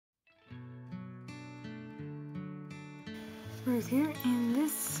Ruth here, and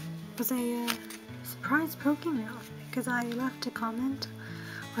this was a surprise PokéMail because I left a comment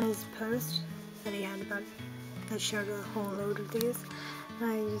on his post that he had about that showed a whole load of these,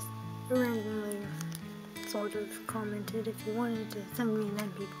 and I just randomly sort of commented if he wanted to send me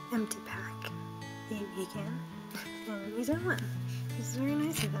an empty pack, he can, and he sent one. It's very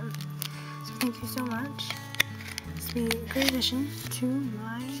nice of him, so thank you so much. This will be a great addition to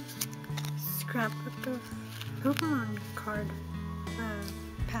my scrapbook of Pokemon card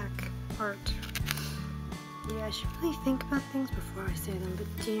pack art. Yeah, I should really think about things before I say them,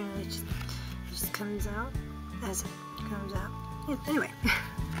 but you know, it just comes out as it comes out. Yeah, anyway,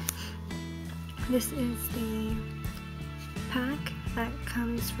 this is the pack that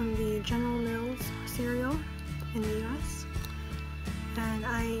comes from the General Mills cereal in the US, and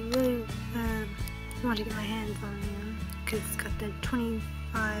I really want to get my hands on them because it's got the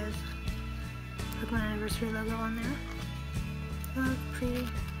 25 Pokemon anniversary logo on there. Oh, pretty.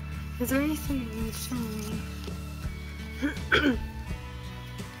 Is there anything you need to send me?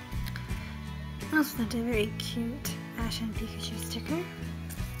 I also sent a very cute Ash and Pikachu sticker. And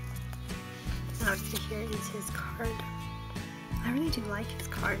obviously here is his card. I really do like his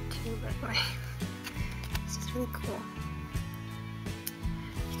card too, by the way. It's just really cool.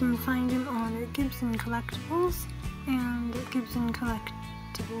 You can find him on Gibson Collectables and Gibson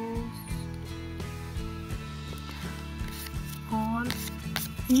Collectables on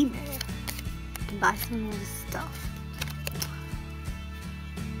eBay to buy some of his stuff.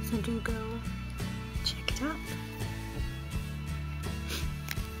 So do go check it out.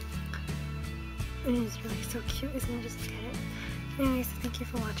 It is really so cute, isn't it? Just look at it. Anyways, thank you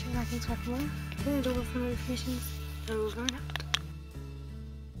for watching. Thanks for more. Hit it over for notifications. Over and out.